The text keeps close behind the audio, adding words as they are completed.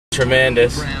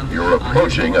Tremendous. You're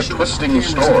approaching a twisting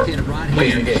storm.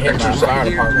 Please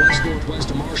exercise.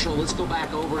 Let's go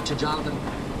back over to Jonathan.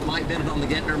 Mike Bennett on the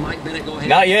Gettner. Mike Bennett, go ahead.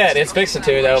 Not yet. It's fixing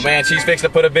to, though, man. She's fixing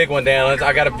to put a big one down.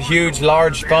 I got a huge,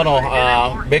 large funnel,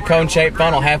 big cone-shaped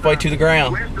funnel halfway to the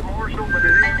ground.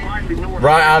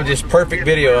 Right, I'm just perfect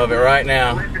video of it right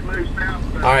now.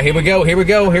 All right, here we go. Here we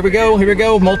go. Here we go. Here we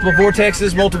go. Multiple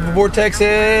vortexes. Multiple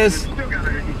vortexes.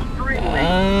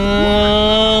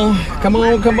 Come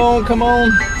on, come on, come on.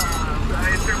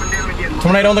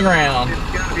 Tornado on the ground.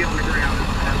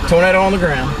 Tornado on the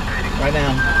ground. Right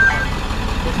now.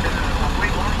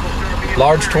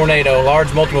 Large tornado.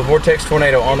 Large multiple vortex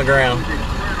tornado on the ground.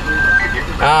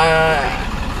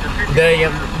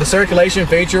 The circulation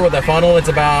feature with the funnel, it's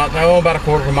about a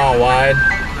quarter of a mile wide.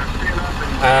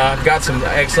 I've got some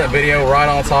excellent video right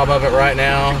on top of it right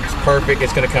now. It's perfect.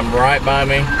 It's going to come right by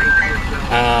me.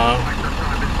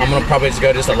 I'm going to probably just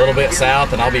go just a little bit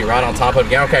south and I'll be right on top of it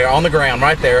again. Okay, on the ground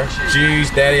right there.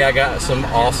 Jeez, Daddy, I got some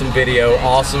awesome video.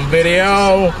 Awesome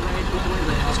video.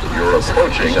 You're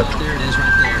approaching a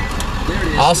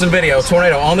awesome video.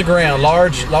 Tornado on the ground.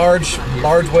 Large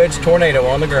wedge tornado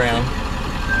on the ground.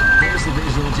 There's the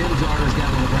visual. Jim Jarder's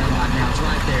got on the ground right now. It's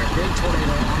right there. Big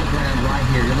tornado on the ground right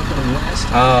here. You're looking west.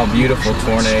 Oh, beautiful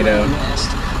tornado.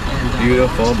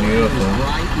 Beautiful, beautiful.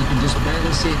 Right, you can just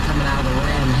barely see it coming out of the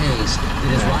rain and haze.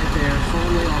 It is right there,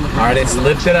 firmly on the ground. All right, it's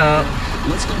lifted up.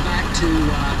 Let's go back to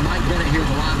Mike Bennett here,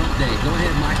 the live update. Go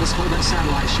ahead, Mike. Let's hold that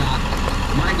satellite shot.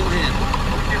 Mike, go ahead.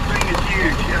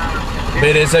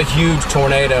 It is a huge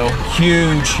tornado.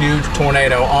 Huge, huge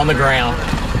tornado on the ground.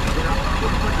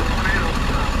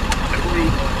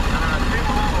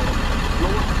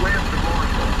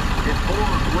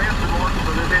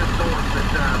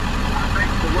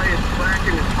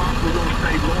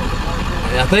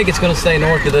 I think it's going to stay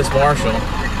north of this Marshall.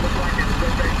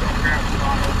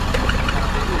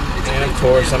 And of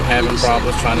course, I'm having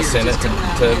problems trying to send it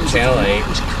to Channel 8.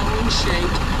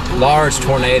 Large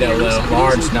tornado, though.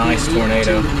 Large, nice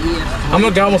tornado. I'm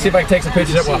going to go and see if I can take some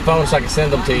pictures up with my phone so I can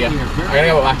send them to you. I gotta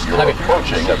go. You're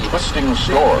approaching a twisting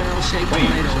storm.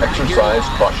 Please exercise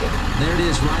caution. There it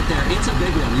is right there. It's a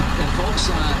big one. Folks,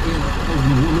 in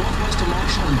northwest of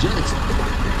Marshall, and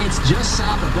it's just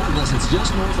south of Douglas. It's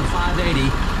just north of 580.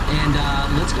 And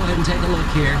let's go ahead and take a look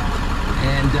here.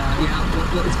 And yeah,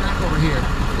 it's back over here.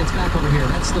 It's back over here.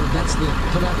 That's the.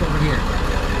 Come back over here.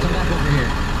 Come back over here.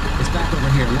 It's back over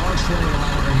here. Large tornado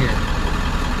right over here.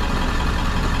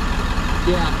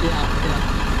 Yeah.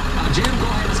 Jim, go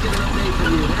ahead. Let's get an update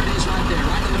from you. There it is right there.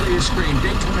 Right in the middle of your screen.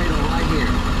 Big tornado right here.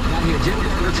 Right here. Jim, go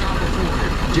to the top before.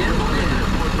 Jim, go ahead.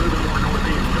 Moving more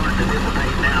northeast, starting to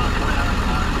dissipate now.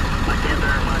 I can't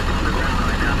verify it's on the ground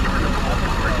right now. Starting to fall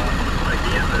apart.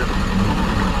 Again, this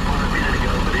fell apart a minute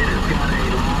ago, but it has got a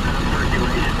lot of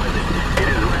circulation with it. It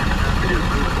is ramping up. It is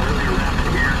moving really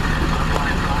rapid here. I'm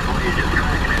flying sideways, just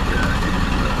tracking it.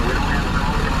 We don't have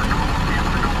all of our normal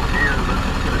camera, normal gears, but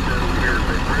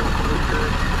we're real close to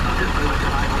it. I'm just moving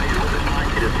sideways with it, Mike.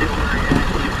 It is still very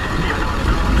active. Even though it's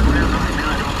not on the ground right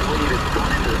now, I don't believe it's gone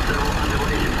into several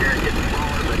undulations here. It's getting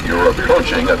smaller, but You're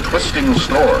approaching a twisting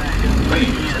storm.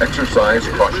 Please exercise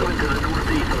caution.